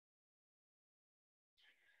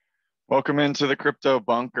Welcome into the crypto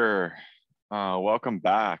bunker. Welcome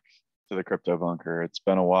back to the crypto bunker. It's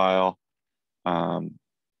been a while. Um,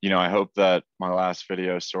 I hope that my last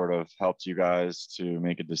video sort of helped you guys to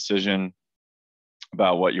make a decision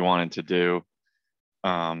about what you wanted to do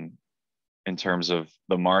in terms of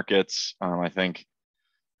the markets. I think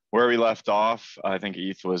where we left off, I think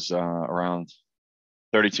ETH was around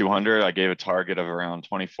 3,200. I gave a target of around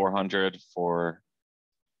 2,400 for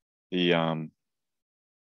the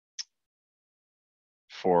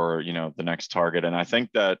the next target, and I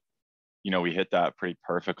think that we hit that pretty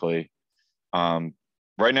perfectly. Right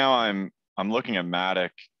now I'm looking at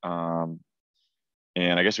Matic, and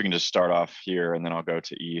I guess we can just start off here, and then I'll go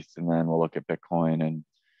to ETH, and then we'll look at Bitcoin, and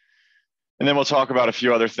then we'll talk about a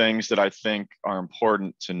few other things that I think are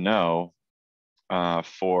important to know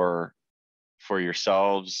for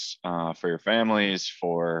yourselves, for your families,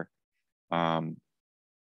 for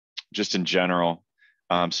just in general.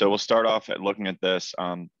 So we'll start off at looking at this.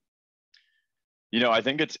 I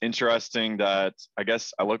think it's interesting that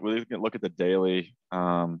we look at the daily,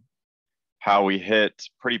 how we hit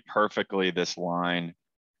pretty perfectly this line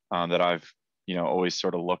that I've always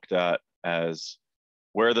sort of looked at as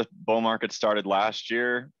where the bull market started last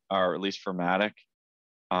year, or at least for Matic,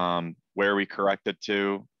 where we corrected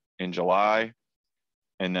to in July.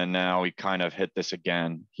 And then now we kind of hit this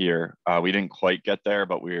again here. We didn't quite get there,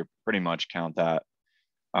 but we pretty much count that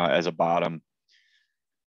as a bottom.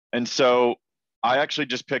 And so I actually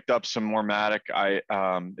just picked up some more Matic.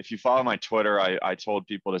 If you follow my Twitter, I told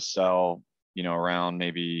people to sell, around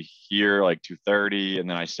maybe here, like 230. And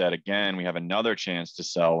then I said, again, we have another chance to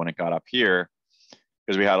sell when it got up here,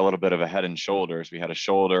 because we had a little bit of a head and shoulders. We had a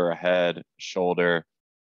shoulder, a head, shoulder,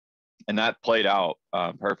 and that played out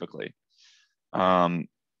perfectly.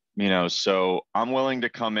 So I'm willing to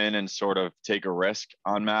come in and sort of take a risk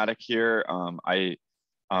on Matic here.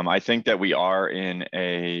 I think that we are in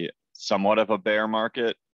a somewhat of a bear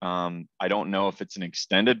market. I don't know if it's an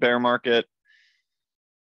extended bear market.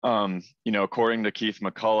 According to Keith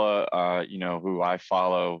McCullough, who I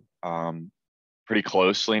follow pretty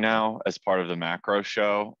closely now as part of the macro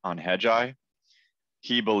show on Hedgeye,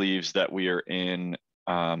 he believes that we are in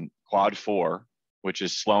quad 4, which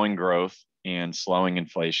is slowing growth and slowing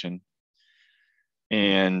inflation,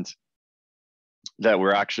 and that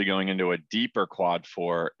we're actually going into a deeper quad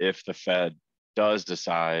 4 if the Fed does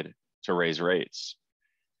decide to raise rates.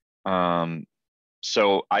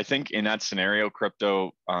 So I think in that scenario,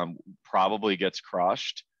 crypto probably gets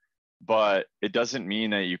crushed, but it doesn't mean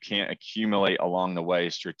that you can't accumulate along the way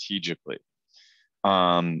strategically.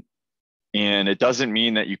 And it doesn't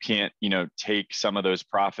mean that you can't, take some of those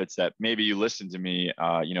profits that maybe you listened to me,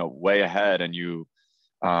 way ahead, and you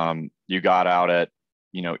got out at,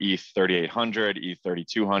 ETH 3,800, ETH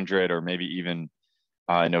 3,200, or maybe even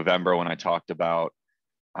in November when I talked about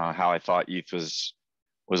how I thought ETH was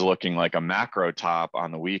looking like a macro top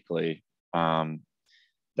on the weekly, that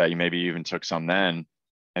you maybe even took some then,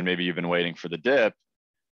 and maybe you've been waiting for the dip.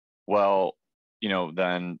 Well,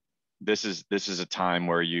 then this is a time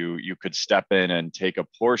where you could step in and take a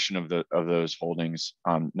portion of those holdings.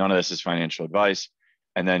 None of this is financial advice,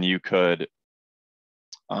 and then you could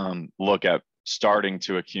look at starting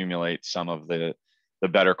to accumulate some of the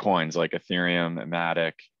better coins like Ethereum and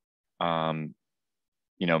Matic.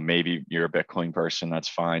 Maybe you're a Bitcoin person, that's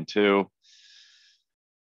fine too.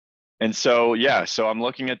 And so, so I'm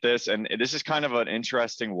looking at this, and this is kind of an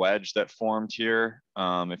interesting wedge that formed here.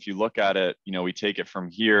 If you look at it, we take it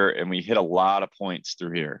from here and we hit a lot of points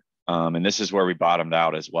through here. And this is where we bottomed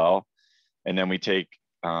out as well. And then we take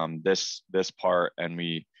this part, and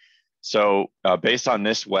based on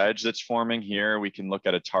this wedge that's forming here, we can look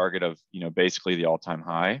at a target of, basically the all-time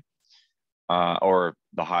high, or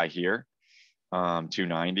the high here,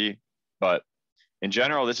 290. But in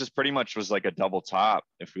general, this is pretty much was like a double top.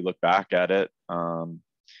 If we look back at it,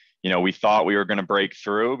 we thought we were going to break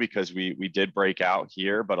through because we did break out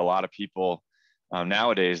here, but a lot of people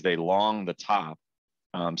nowadays, they long the top.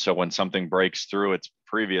 So when something breaks through its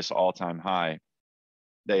previous all-time high,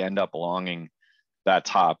 they end up longing that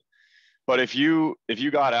top. But if you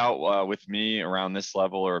got out with me around this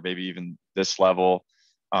level, or maybe even this level,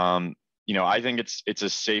 I think it's a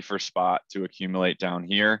safer spot to accumulate down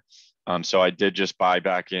here. So I did just buy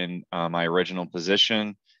back in my original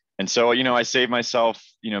position. And so, I saved myself,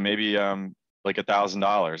 maybe like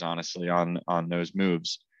 $1,000, honestly, on those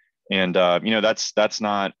moves. And, that's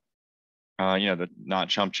not, not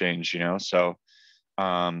chump change,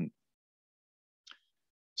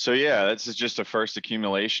 So yeah, this is just a first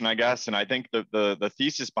accumulation, I guess. And I think the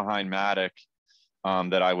thesis behind Matic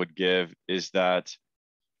that I would give is that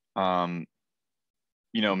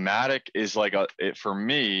you know, Matic is like for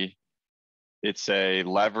me, it's a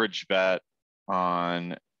leverage bet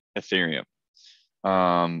on Ethereum.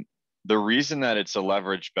 The reason that it's a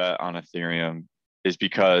leverage bet on Ethereum is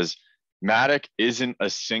because Matic isn't a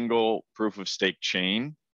single proof of stake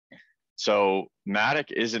chain. So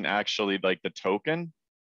Matic isn't actually like the token.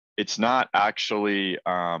 It's not actually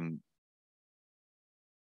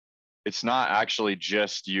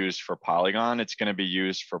just used for Polygon. It's going to be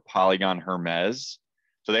used for Polygon Hermes.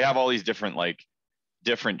 So they have all these different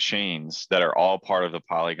chains that are all part of the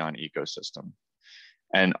Polygon ecosystem.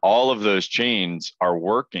 And all of those chains are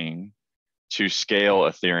working to scale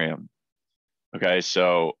Ethereum. Okay,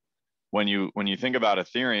 so when you think about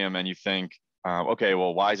Ethereum and you think, okay,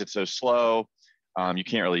 well, why is it so slow? You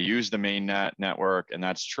can't really use the main network, and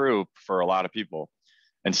that's true for a lot of people.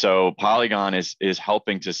 And so Polygon is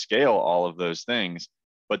helping to scale all of those things,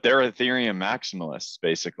 but they're Ethereum maximalists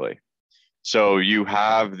basically. So you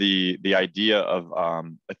have the idea of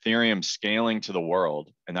Ethereum scaling to the world,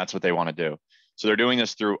 and that's what they want to do. So they're doing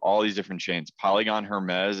this through all these different chains. Polygon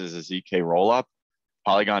Hermes is a ZK rollup.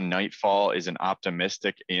 Polygon Nightfall is an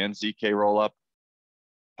optimistic and ZK rollup.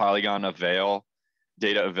 Polygon Avail,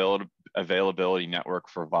 data availability network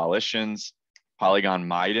for volitions. Polygon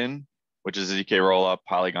Maiden, which is a ZK rollup.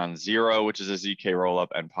 Polygon Zero, which is a ZK rollup,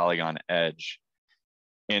 and Polygon Edge.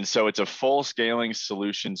 And so it's a full scaling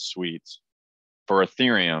solution suite for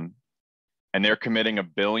Ethereum, and they're committing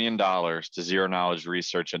 $1 billion to zero knowledge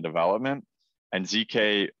research and development. And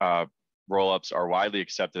ZK rollups are widely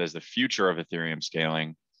accepted as the future of Ethereum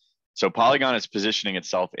scaling. So Polygon is positioning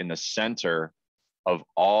itself in the center of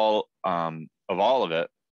all of it,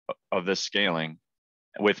 of this scaling,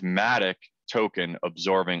 with Matic token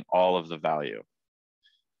absorbing all of the value.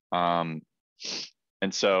 And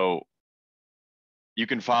so you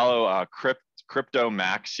can follow Crypto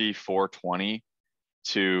Maxi 420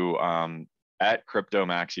 to at Crypto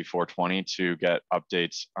Maxi 420 to get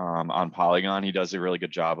updates on Polygon. He does a really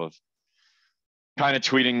good job of kind of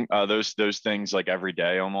tweeting those things like every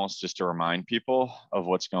day almost, just to remind people of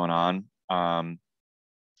what's going on. And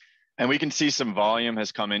we can see some volume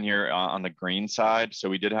has come in here on the green side. So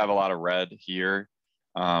we did have a lot of red here,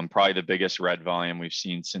 probably the biggest red volume we've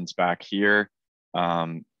seen since back here.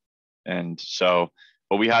 And so,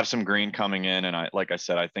 but we have some green coming in, and like I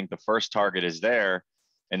said, I think the first target is there.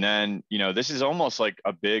 And then, you know, this is almost like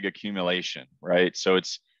a big accumulation, right? So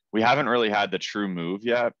we haven't really had the true move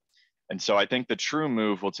yet. And so I think the true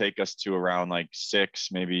move will take us to around like $6,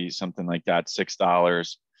 maybe something like that,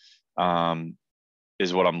 $6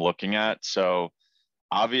 is what I'm looking at. So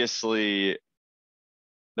obviously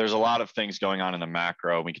there's a lot of things going on in the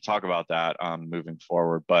macro. We could talk about that moving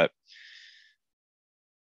forward, but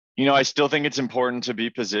you know, I still think it's important to be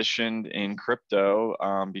positioned in crypto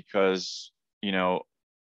because, you know,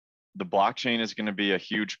 the blockchain is going to be a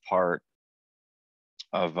huge part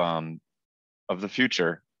of the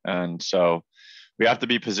future. And so we have to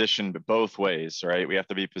be positioned both ways, right? We have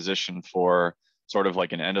to be positioned for sort of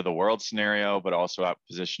like an end of the world scenario, but also out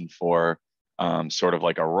positioned for sort of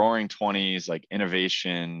like a roaring 20s, like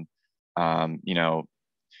innovation, you know,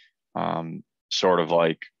 sort of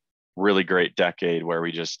like really great decade where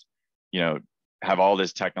we just, you know, have all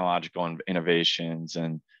this technological innovations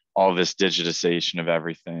and all this digitization of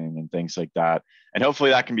everything and things like that. And hopefully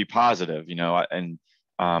that can be positive, you know, and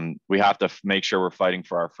we have to make sure we're fighting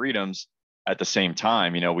for our freedoms at the same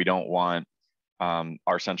time. You know, we don't want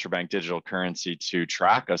our central bank digital currency to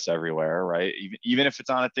track us everywhere, right? Even if it's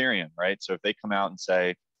on Ethereum, right? So if they come out and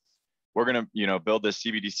say, we're going to, you know, build this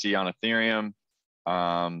CBDC on Ethereum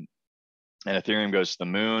and Ethereum goes to the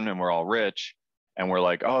moon and we're all rich, and we're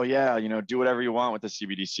like, oh yeah, you know, do whatever you want with the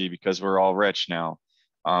CBDC because we're all rich now.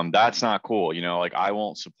 That's not cool. You know, like I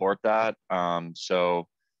won't support that. And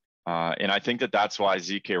I think that that's why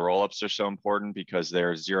ZK rollups are so important, because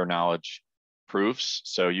they're zero knowledge proofs.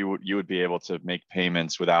 So you would be able to make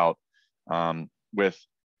payments without, with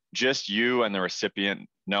just you and the recipient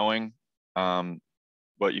knowing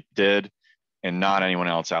what you did, and not anyone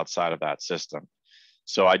else outside of that system.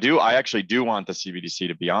 So I actually do want the CBDC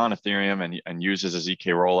to be on Ethereum and use as a ZK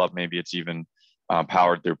rollup. Maybe it's even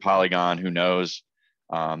powered through Polygon, who knows?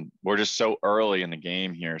 We're just so early in the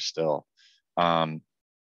game here still.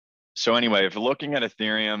 So anyway, if we're looking at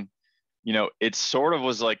Ethereum, you know, it sort of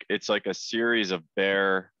was like, it's like a series of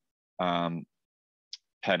bear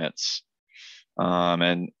pennants.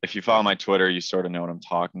 And if you follow my Twitter, you sort of know what I'm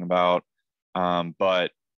talking about.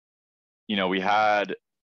 But, you know, we had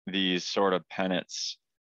these sort of pennants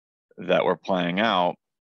that were playing out.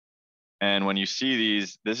 And when you see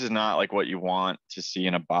these, this is not like what you want to see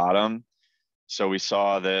in a bottom. So we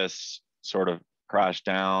saw this sort of crash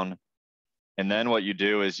down. And then what you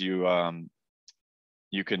do is you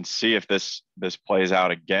can see if this plays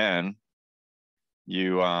out again.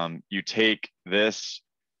 You take this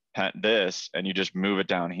and you just move it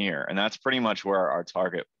down here, and that's pretty much where our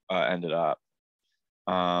target ended up.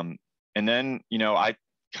 And then, you know, I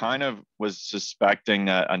kind of was suspecting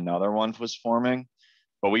that another one was forming,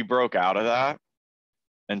 but we broke out of that.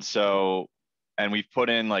 And so, and we've put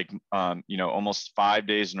in like, you know, almost 5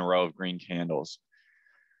 days in a row of green candles.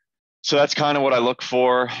 So that's kind of what I look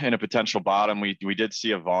for in a potential bottom. We did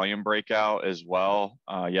see a volume breakout as well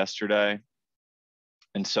yesterday.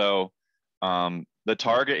 And so the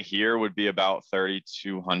target here would be about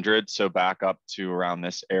 3,200. So back up to around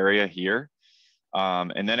this area here.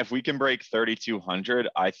 And then if we can break 3,200,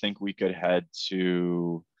 I think we could head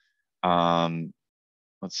to,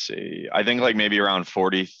 let's see, I think like maybe around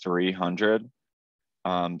 4,300.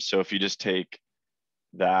 So if you just take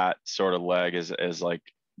that sort of leg as like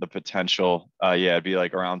the potential, yeah, it'd be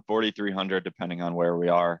like around 4,300 depending on where we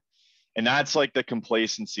are. And that's like the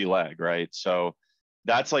complacency leg, right? So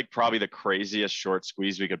that's like probably the craziest short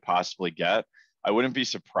squeeze we could possibly get. I wouldn't be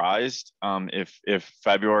surprised if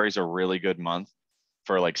February is a really good month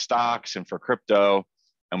for like stocks and for crypto,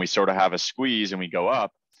 and we sort of have a squeeze and we go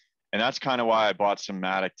up. And that's kind of why I bought some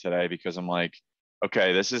Matic today, because I'm like,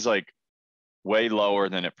 okay, this is like way lower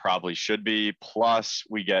than it probably should be. Plus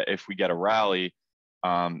if we get a rally,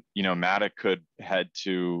 you know, Matic could head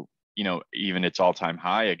to, you know, even its all-time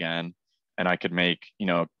high again. And I could make, you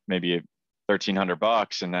know, maybe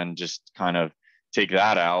 $1,300 and then just kind of take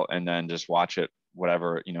that out and then just watch it,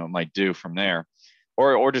 whatever, you know, it might do from there,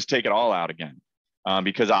 or just take it all out again.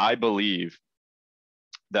 Because I believe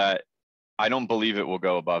that I don't believe it will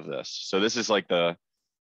go above this. So this is like the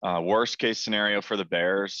worst case scenario for the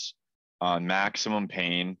bears, maximum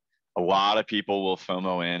pain. A lot of people will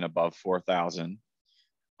FOMO in above 4,000.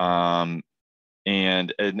 And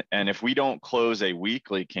if we don't close a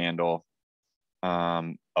weekly candle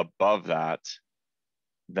above that,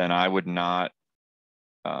 then I would not,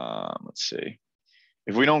 let's see.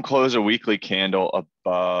 If we don't close a weekly candle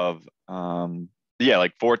above, yeah,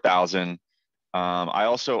 like 4,000,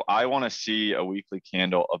 I want to see a weekly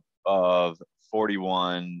candle above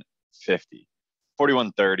 41.50,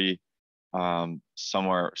 41.30,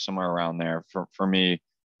 somewhere around there for me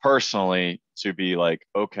personally, to be like,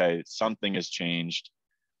 okay, something has changed.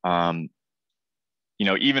 You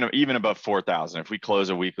know, even above 4,000, if we close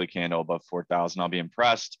a weekly candle above 4,000, I'll be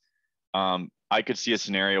impressed. I could see a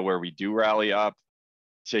scenario where we do rally up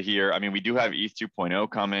to here. I mean, we do have ETH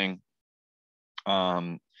 2.0 coming.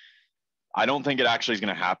 I don't think it actually is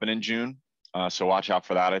going to happen in June. So watch out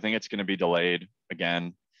for that. I think it's going to be delayed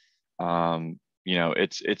again. You know,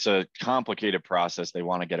 it's a complicated process. They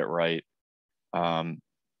want to get it right. But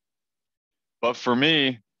for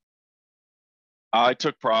me, I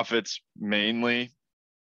took profits mainly.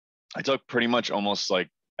 I took pretty much almost like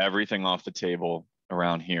everything off the table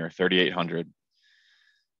around here, 3,800.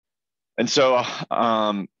 And so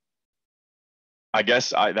I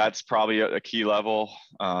guess that's probably a key level.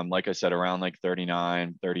 Like I said, around like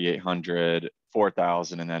 39, 3,800,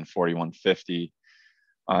 4,000, and then 41.50.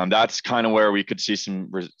 That's kind of where we could see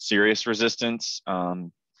some serious resistance.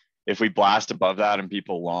 If we blast above that and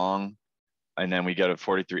people long, and then we get at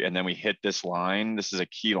 43, and then we hit this line, this is a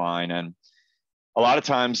key line. And a lot of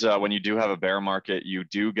times when you do have a bear market, you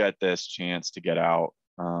do get this chance to get out,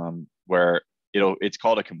 where it's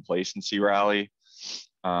called a complacency rally.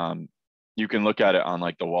 You can look at it on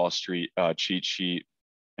like the Wall Street cheat sheet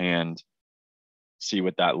and see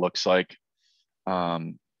what that looks like.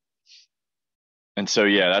 And so,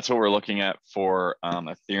 yeah, that's what we're looking at for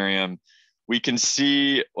Ethereum. We can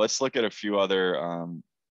see, let's look at a few other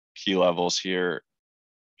key levels here,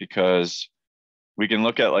 because we can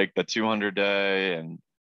look at like the 200-day and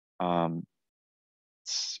let's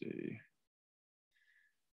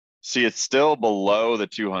see, it's still below the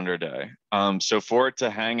 200-day. So for it to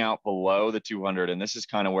hang out below the 200, and this is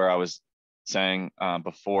kind of where I was saying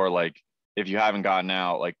before, like if you haven't gotten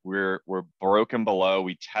out, like we're broken below.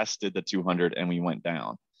 We tested the 200 and we went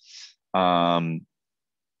down, and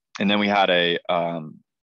then we had a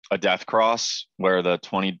death cross where the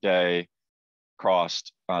 20-day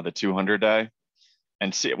crossed the 200-day.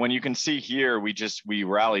 And see, when you can see here, we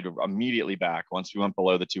rallied immediately back. Once we went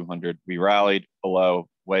below the 200, we rallied below,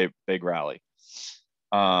 big rally.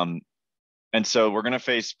 And so we're going to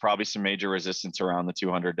face probably some major resistance around the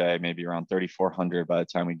 200-day, maybe around 3,400 by the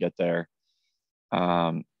time we get there.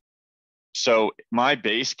 So my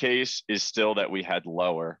base case is still that we head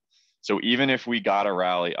lower. So even if we got a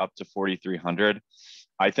rally up to 4,300,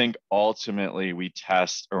 I think ultimately we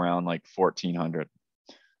test around like 1400.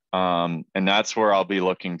 And that's where I'll be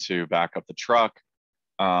looking to back up the truck,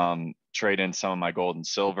 trade in some of my gold and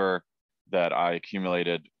silver that I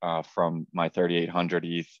accumulated from my 3,800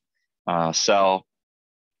 ETH sell.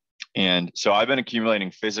 And so I've been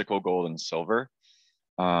accumulating physical gold and silver.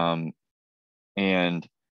 And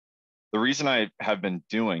the reason I have been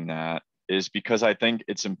doing that is because I think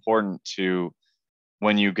it's important to,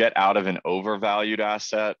 when you get out of an overvalued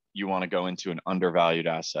asset, you want to go into an undervalued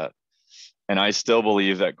asset. And I still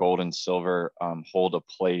believe that gold and silver hold a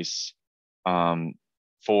place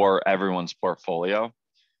for everyone's portfolio.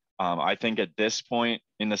 I think at this point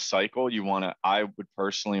in the cycle, I would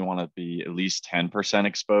personally want to be at least 10%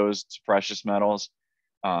 exposed to precious metals.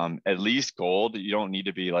 At least gold. You don't need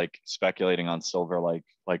to be like speculating on silver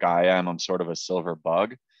like I am. I'm sort of a silver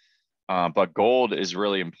bug. But gold is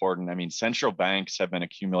really important. I mean, central banks have been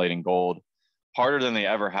accumulating gold harder than they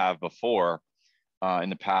ever have before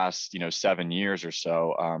in the past, 7 years or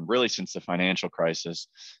so, really since the financial crisis.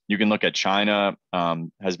 You can look at China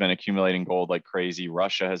has been accumulating gold like crazy.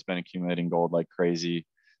 Russia has been accumulating gold like crazy.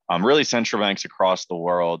 Really central banks across the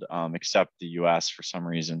world, except the US for some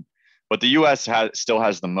reason. But the US still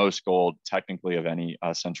has the most gold technically of any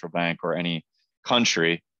central bank or any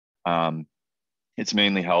country. It's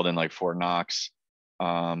mainly held in like Fort Knox.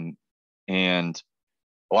 And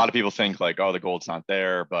a lot of people think like, oh, the gold's not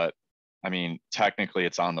there, but I mean, technically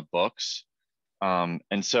it's on the books. And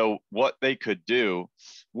so what they could do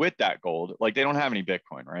with that gold, like they don't have any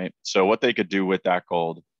Bitcoin, right? So what they could do with that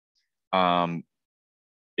gold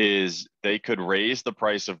is they could raise the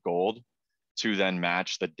price of gold to then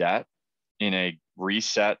match the debt in a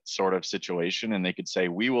reset sort of situation. And they could say,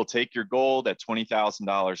 we will take your gold at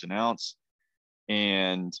 $20,000 an ounce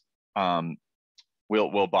and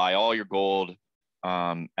we'll buy all your gold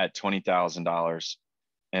at $20,000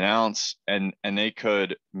 an ounce, and they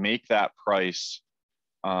could make that price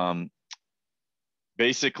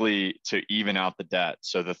basically to even out the debt.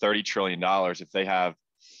 So the $30 trillion, if they have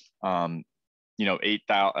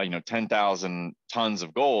 10,000 tons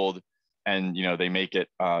of gold, and they make it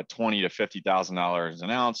 $20,000 to $50,000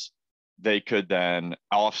 an ounce, they could then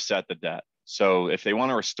offset the debt. So if they want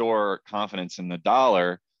to restore confidence in the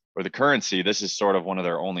dollar or the currency, this is sort of one of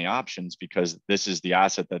their only options, because this is the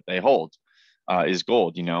asset that they hold, is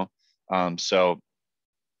gold. So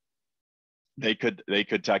they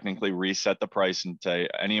could technically reset the price and say,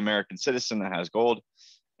 any American citizen that has gold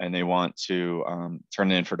and they want to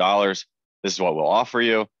turn it in for dollars, this is what we'll offer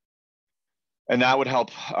you. And that would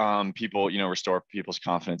help people, restore people's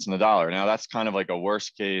confidence in the dollar. Now, that's kind of like a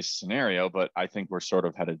worst case scenario, but I think we're sort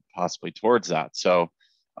of headed possibly towards that. So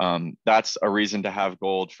that's a reason to have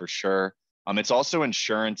gold for sure. It's also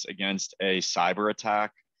insurance against a cyber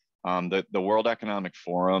attack. The World Economic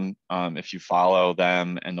Forum, if you follow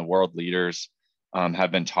them, and the world leaders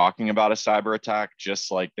have been talking about a cyber attack, just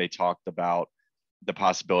like they talked about the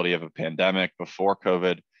possibility of a pandemic before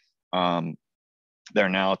COVID. They're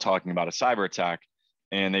now talking about a cyber attack,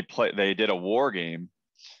 and they did a war game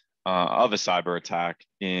of a cyber attack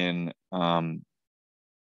in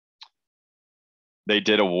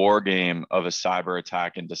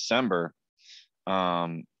December.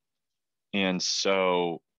 And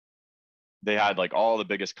so they had like all the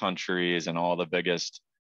biggest countries and all the biggest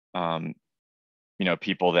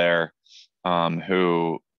people there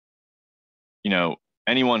who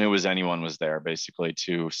anyone who was anyone was there basically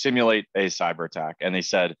to simulate a cyber attack. And they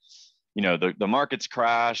said, the markets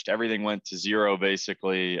crashed, everything went to zero,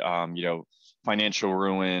 basically, financial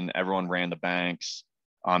ruin, everyone ran the banks.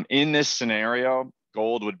 In this scenario,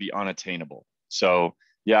 gold would be unattainable. So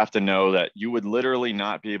you have to know that you would literally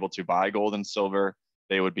not be able to buy gold and silver.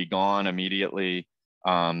 They would be gone immediately.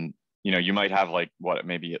 You might have like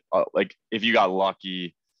maybe if you got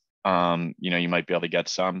lucky, you might be able to get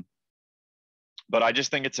some. But I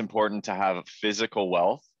just think it's important to have physical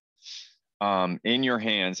wealth in your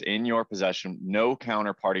hands, in your possession, no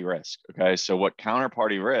counterparty risk. Okay. So what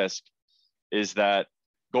counterparty risk is that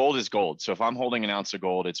gold is gold. So if I'm holding an ounce of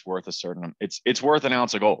gold, it's worth it's worth an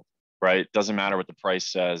ounce of gold, right? Doesn't matter what the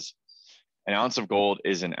price says. An ounce of gold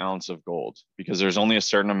is an ounce of gold because there's only a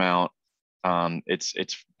certain amount.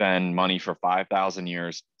 It's been money for 5,000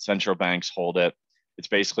 years. Central banks hold it. It's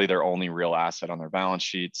basically their only real asset on their balance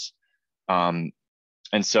sheets.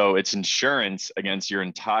 And so it's insurance against your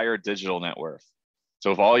entire digital net worth.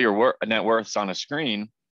 So if all your net worth's on a screen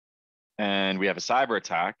and we have a cyber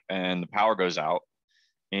attack and the power goes out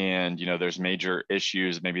and, there's major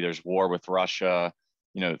issues, maybe there's war with Russia,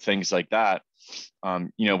 things like that.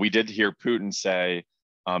 We did hear Putin say,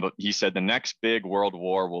 But he said the next big world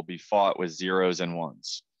war will be fought with zeros and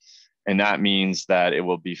ones. And that means that it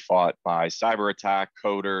will be fought by cyber attack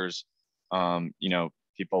coders,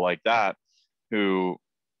 people like that who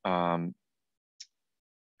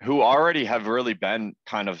already have really been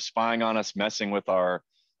kind of spying on us, messing with our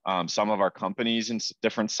some of our companies in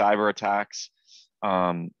different cyber attacks.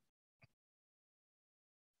 And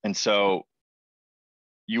so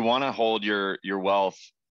you want to hold your wealth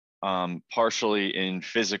partially in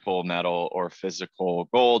physical metal or physical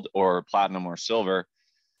gold or platinum or silver,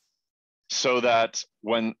 so that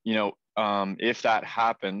when if that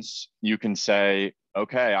happens, you can say,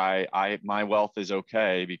 okay, I my wealth is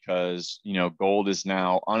okay because gold is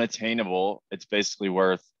now unattainable. It's basically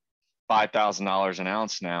worth $5,000 an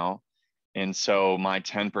ounce now, and so my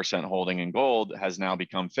 10% holding in gold has now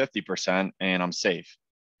become 50%, and I'm safe.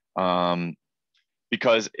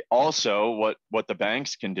 Because also what the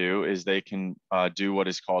banks can do is they can do what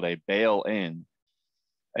is called a bail-in.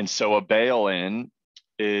 And so a bail-in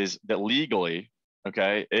is that legally,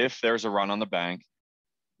 okay, if there's a run on the bank,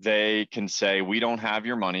 they can say, we don't have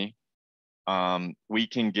your money. We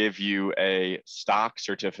can give you a stock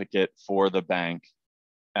certificate for the bank.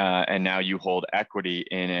 And now you hold equity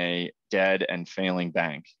in a dead and failing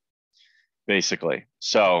bank, basically.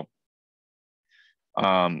 So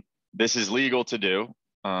this is legal to do.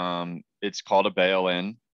 It's called a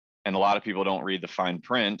bail-in, and a lot of people don't read the fine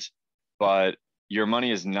print, but your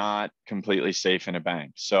money is not completely safe in a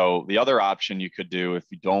bank. So the other option you could do if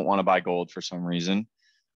you don't want to buy gold for some reason,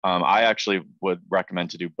 I actually would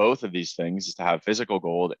recommend to do both of these things, is to have physical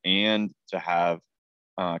gold and to have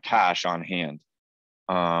cash on hand.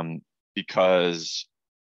 Because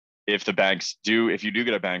if you do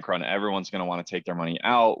get a bank run, everyone's going to want to take their money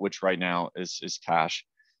out, which right now is cash.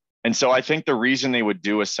 And so I think the reason they would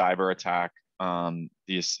do a cyber attack,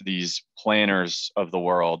 these planners of the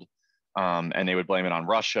world, and they would blame it on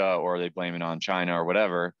Russia or they blame it on China or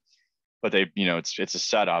whatever, but it's a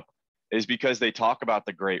setup, is because they talk about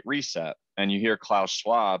the Great Reset. And you hear Klaus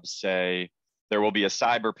Schwab say there will be a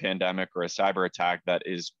cyber pandemic or a cyber attack that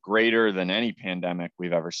is greater than any pandemic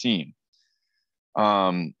we've ever seen.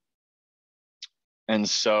 And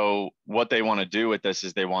so what they want to do with this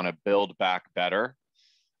is they want to build back better.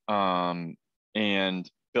 And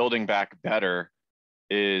building back better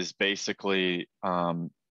is basically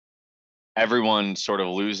everyone sort of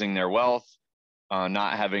losing their wealth,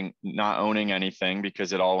 not owning anything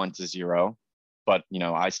because it all went to zero. But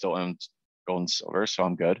I still own gold and silver, so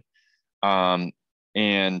I'm good. And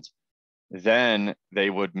then they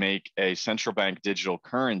would make a central bank digital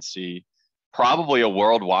currency, probably a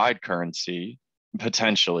worldwide currency,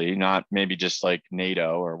 potentially, not maybe just like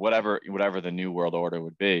NATO or whatever the new world order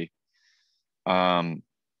would be. But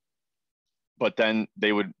then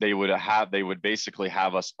they would basically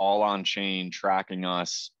have us all on chain, tracking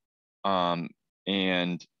us,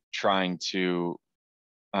 and trying to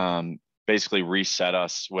basically reset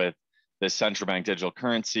us with this central bank digital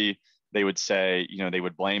currency. They would say, they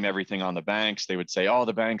would blame everything on the banks. They would say, oh,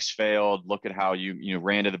 the banks failed. Look at how you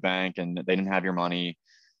ran to the bank and they didn't have your money.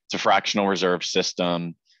 It's a fractional reserve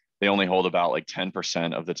system. They only hold about like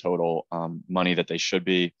 10% of the total money that they should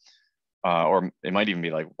be, or it might even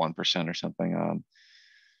be like 1% or something.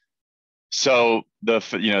 So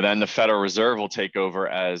then the Federal Reserve will take over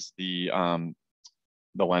as the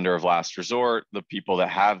lender of last resort, the people that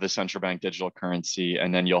have the central bank digital currency,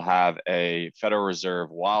 and then you'll have a Federal Reserve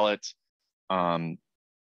wallet,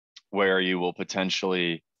 where you will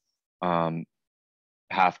potentially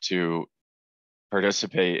have to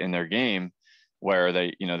participate in their game, where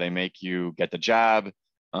they make you get the jab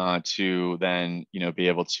to then be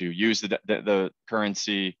able to use the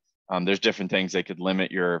currency. There's different things. They could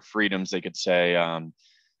limit your freedoms. They could say, oh,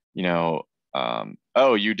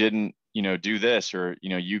 you didn't do this, or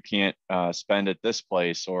you can't spend at this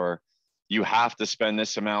place, or you have to spend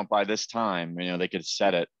this amount by this time. They could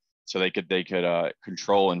set it so they could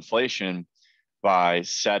control inflation by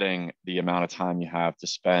setting the amount of time you have to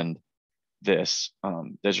spend this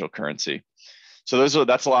digital currency. So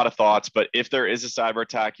that's a lot of thoughts. But if there is a cyber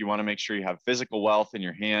attack, you want to make sure you have physical wealth in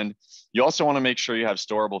your hand. You also want to make sure you have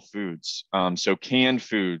storable foods. So canned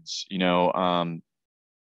foods, you want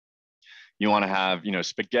to have,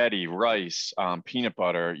 spaghetti, rice, peanut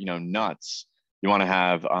butter, nuts. You want to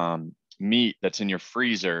have meat that's in your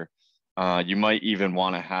freezer. You might even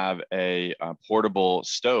want to have a portable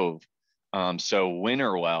stove. So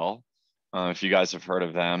Winterwell, if you guys have heard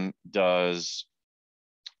of them,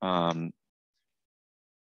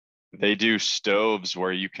 they do stoves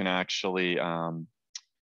where you can actually,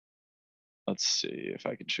 let's see if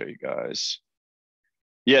I can show you guys.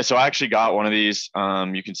 Yeah, so I actually got one of these.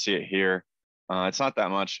 You can see it here. It's not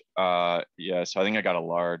that much. Yeah, so I think I got a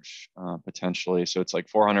large potentially. So it's like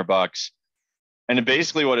 400 bucks. And then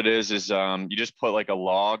basically what it is you just put like a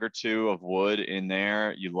log or two of wood in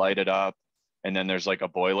there, you light it up, and then there's like a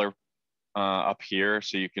boiler up here,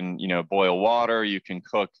 so you can boil water, you can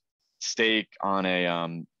cook steak on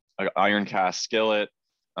a iron cast skillet.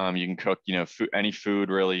 You can cook any food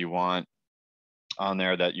really you want on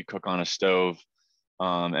there that you cook on a stove.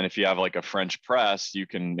 And if you have like a French press, you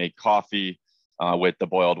can make coffee with the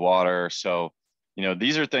boiled water. So,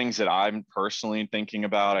 these are things that I'm personally thinking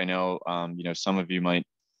about. I know, some of you might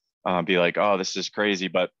be like, oh, this is crazy.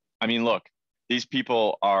 But I mean, look, these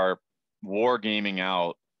people are war gaming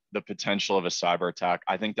out the potential of a cyber attack.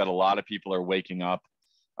 I think that a lot of people are waking up.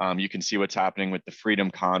 You can see what's happening with the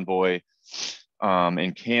Freedom Convoy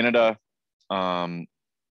in Canada.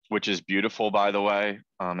 Which is beautiful, by the way,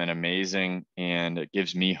 and amazing. And it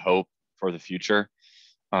gives me hope for the future.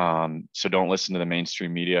 So don't listen to the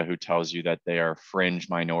mainstream media who tells you that they are fringe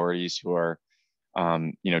minorities who are,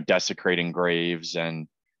 desecrating graves and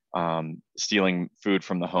stealing food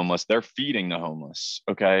from the homeless. They're feeding the homeless.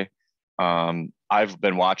 Okay. I've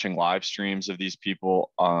been watching live streams of these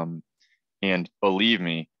people. And believe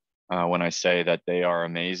me, when I say that they are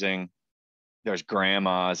amazing, there's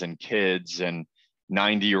grandmas and kids and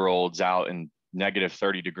 90-year-olds out in negative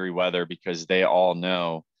 30-degree weather because they all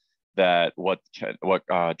know that what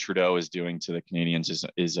Trudeau is doing to the Canadians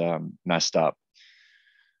is messed up.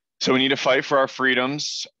 So we need to fight for our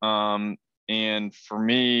freedoms. And for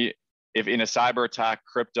me, if in a cyber attack,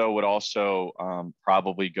 crypto would also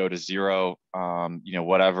probably go to zero.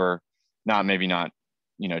 Whatever, maybe not,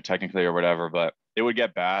 technically or whatever, but it would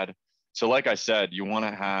get bad. So like I said, you want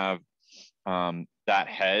to have that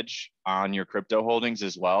hedge on your crypto holdings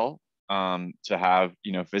as well, to have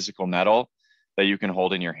physical metal that you can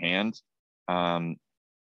hold in your hand. And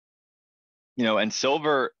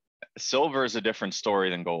silver is a different story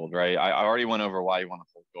than gold, right? I already went over why you want to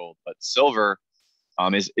hold gold, but silver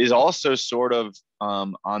is also sort of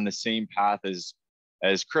on the same path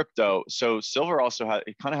as crypto. So silver also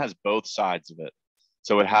it kind of has both sides of it.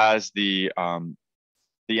 So it has the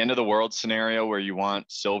end of the world scenario where you want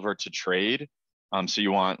silver to trade. So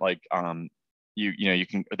you want like you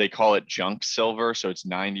can, they call it junk silver, so it's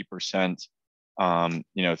 90%.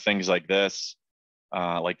 Things like this,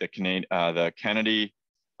 like the Kennedy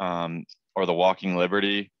or the Walking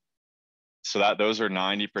Liberty. So those are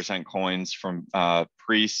 90% coins from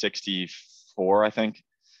pre-64, I think,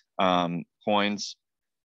 coins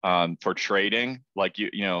for trading. Like you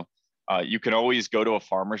can always go to a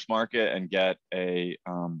farmer's market and get a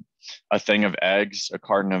thing of eggs, a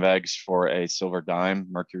carton of eggs for a silver dime,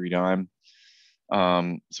 mercury dime.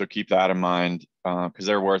 So keep that in mind because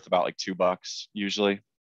they're worth about like $2 usually.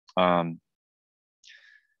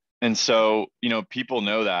 And so, people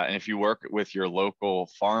know that. And if you work with your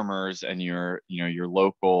local farmers and your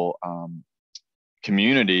local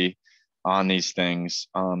community on these things,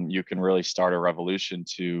 you can really start a revolution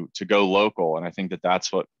to go local. And I think that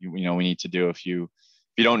that's what we need to do. If you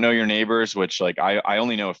don't know your neighbors, which like I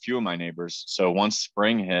only know a few of my neighbors. So once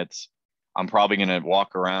spring hits, I'm probably going to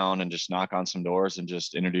walk around and just knock on some doors and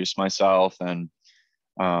just introduce myself and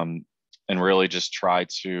really just try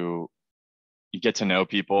to get to know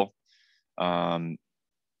people. But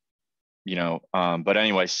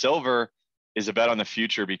anyway, silver is a bet on the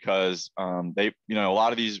future because they, a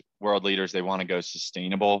lot of these world leaders, they want to go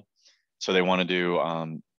sustainable. So they want to do,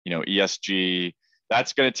 ESG.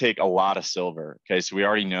 That's going to take a lot of silver. Okay. So we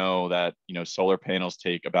already know that, solar panels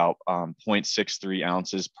take about 0.63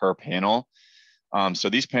 ounces per panel. So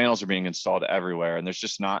these panels are being installed everywhere, and there's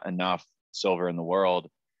just not enough silver in the world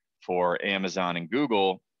for Amazon and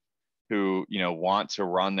Google, who want to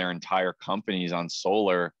run their entire companies on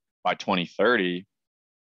solar by 2030.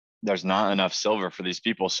 There's not enough silver for these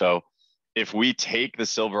people. So if we take the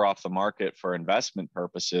silver off the market for investment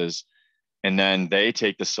purposes, and then they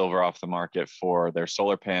take the silver off the market for their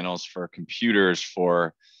solar panels, for computers,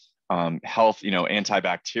 for health,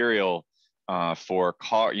 antibacterial, for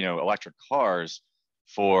electric cars,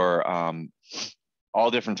 for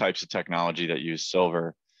all different types of technology that use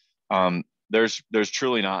silver. There's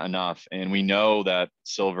truly not enough. And we know that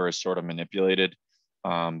silver is sort of manipulated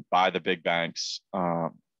by the big banks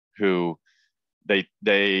who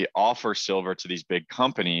they offer silver to these big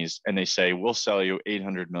companies, and they say, we'll sell you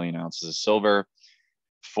 800 million ounces of silver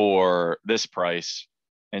for this price.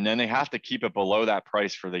 And then they have to keep it below that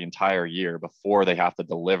price for the entire year before they have to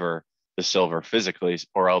deliver the silver physically,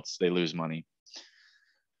 or else they lose money.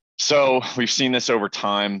 So we've seen this over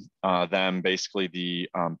time. Them basically the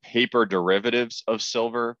paper derivatives of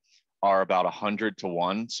silver are about 100 to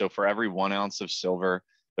 1. So for every 1 ounce of silver,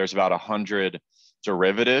 there's about 100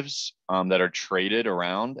 derivatives that are traded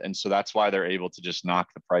around. And so that's why they're able to just knock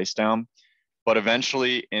the price down. But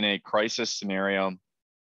eventually in a crisis scenario,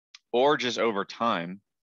 or just over time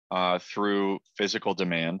through physical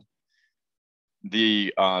demand,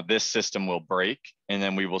 this system will break, and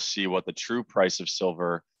then we will see what the true price of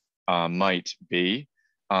silver might be.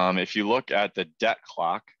 If you look at the debt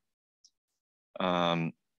clock,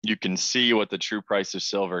 you can see what the true price of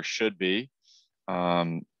silver should be.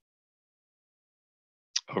 Over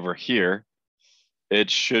here, it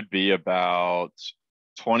should be about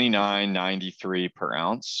 $29.93 per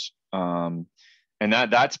ounce. And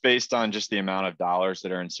that's based on just the amount of dollars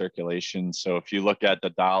that are in circulation. So if you look at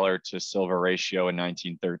the dollar to silver ratio in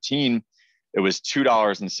 1913, it was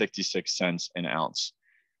 $2.66 an ounce.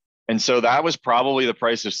 And so that was probably the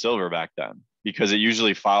price of silver back then, because it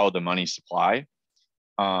usually followed the money supply.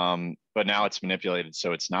 But now it's manipulated,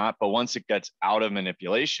 so it's not. But once it gets out of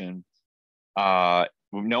manipulation, no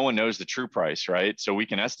one knows the true price, right? So we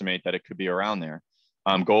can estimate that it could be around there.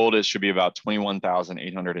 Gold, it should be about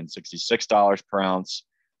 $21,866 per ounce,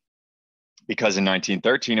 because in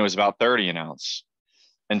 1913, it was about 30 an ounce.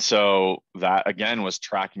 And so that, again, was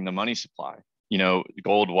tracking the money supply. You know,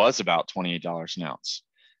 gold was about $28 an ounce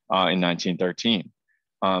in 1913.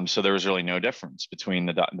 So there was really no difference between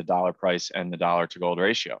the dollar price and the dollar to gold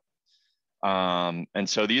ratio. And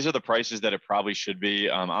so these are the prices that it probably should be.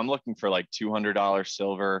 I'm looking for like $200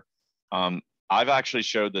 silver. I've actually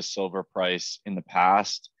showed the silver price in the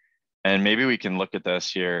past, and maybe we can look at this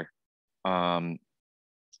here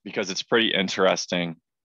because it's pretty interesting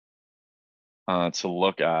to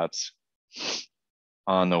look at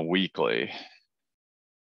on the weekly.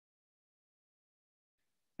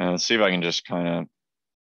 And let's see if I can just kind of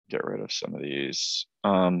get rid of some of these.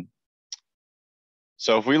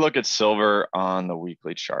 So if we look at silver on the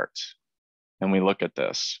weekly chart and we look at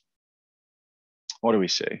this, what do we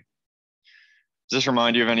see? Does this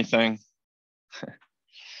remind you of anything?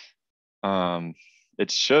 It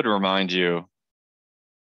should remind you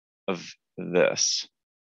of this.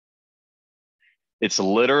 It's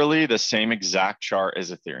literally the same exact chart as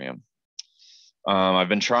Ethereum. I've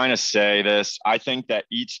been trying to say this. I think that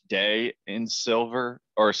each day in silver,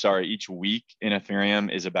 or sorry, each week in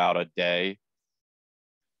Ethereum is about a day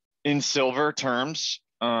in silver terms.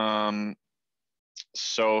 So,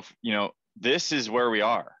 you know, this is where we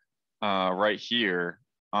are right here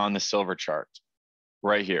on the silver chart,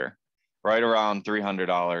 right here, right around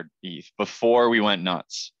 $300 ETH before we went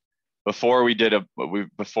nuts, before we did a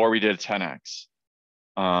 10x.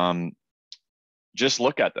 Just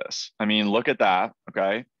look at this. I mean, look at that.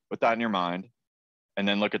 Okay, put that in your mind, and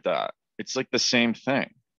then look at that. It's like the same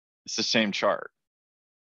thing. It's the same chart.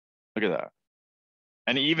 Look at that.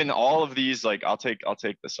 And even all of these, like I'll take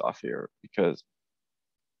this off here because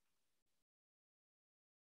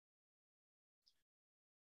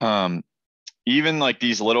even like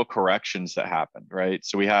these little corrections that happened, right?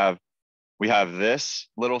 So we have this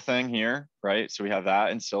little thing here, right? So we have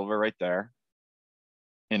that in silver right there.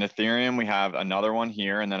 In Ethereum, we have another one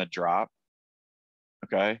here and then a drop.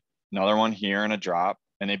 Okay, another one here and a drop.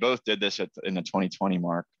 And they both did this in the 2020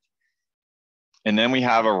 mark. And then we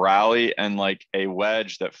have a rally and like a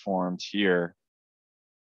wedge that formed here.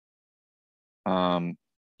 You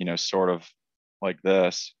know, sort of like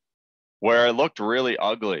this, where it looked really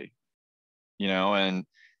ugly, you know, and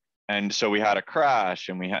so we had a crash,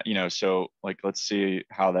 and we had, you know, so like, let's see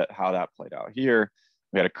how that played out here.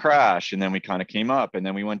 We had a crash, and then we kind of came up, and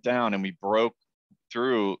then we went down, and we broke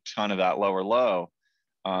through kind of that lower low.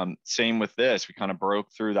 Same with this, we kind of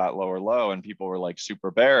broke through that lower low, and people were like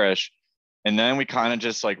super bearish. And then we kind of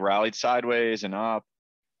just like rallied sideways and up,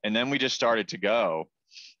 and then we just started to go.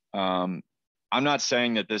 I'm not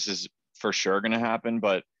saying that this is for sure going to happen,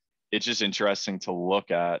 but it's just interesting to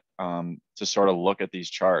look at, to sort of look at these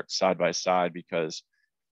charts side by side, because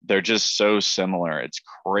they're just so similar. It's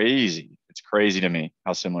crazy. It's crazy to me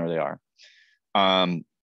how similar they are.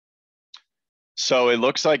 So it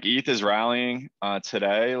looks like ETH is rallying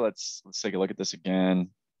today. Let's take a look at this again.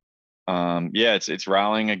 Yeah, it's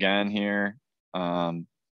rallying again here.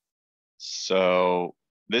 So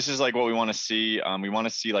this is like what we want to see. We want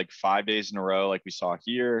to see like 5 days in a row, like we saw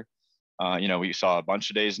here. You know, we saw a bunch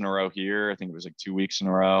of days in a row here. I think it was like 2 weeks in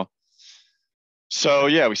a row. So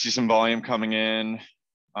yeah, we see some volume coming in.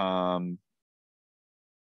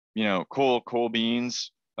 You know, cool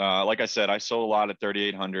beans. like I said, I sold a lot at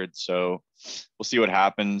 3,800, so we'll see what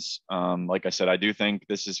happens. Like I said, I do think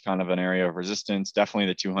this is kind of an area of resistance, definitely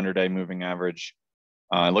the 200-day moving average.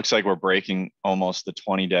 It looks like we're breaking almost the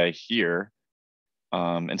 20-day here.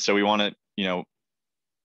 And so we want to,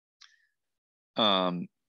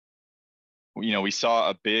 we saw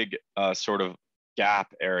a big sort of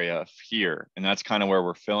gap area here, and that's kind of where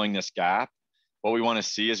we're filling this gap. What we want to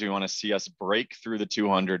see is we want to see us break through the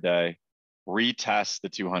 200-day, retest the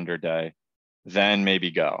 200-day, then maybe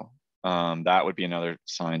go. That would be another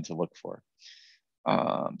sign to look for.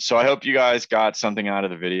 So I hope you guys got something out of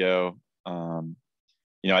the video.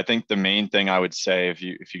 I think the main thing I would say, if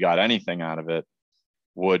you got anything out of it,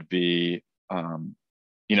 would be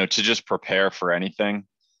to just prepare for anything.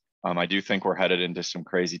 I do think we're headed into some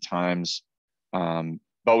crazy times,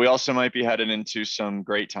 but we also might be headed into some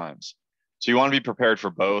great times. So you want to be prepared for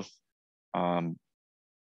both. And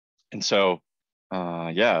so,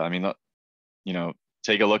 yeah, I mean,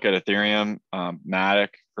 take a look at Ethereum. Matic,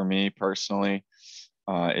 for me personally,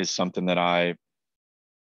 is something that I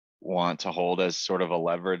want to hold as sort of a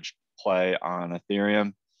leverage play on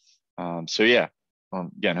Ethereum. So yeah,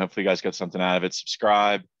 again, hopefully you guys got something out of it.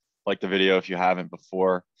 Subscribe, like the video if you haven't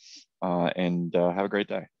before, and have a great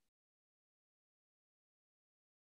day.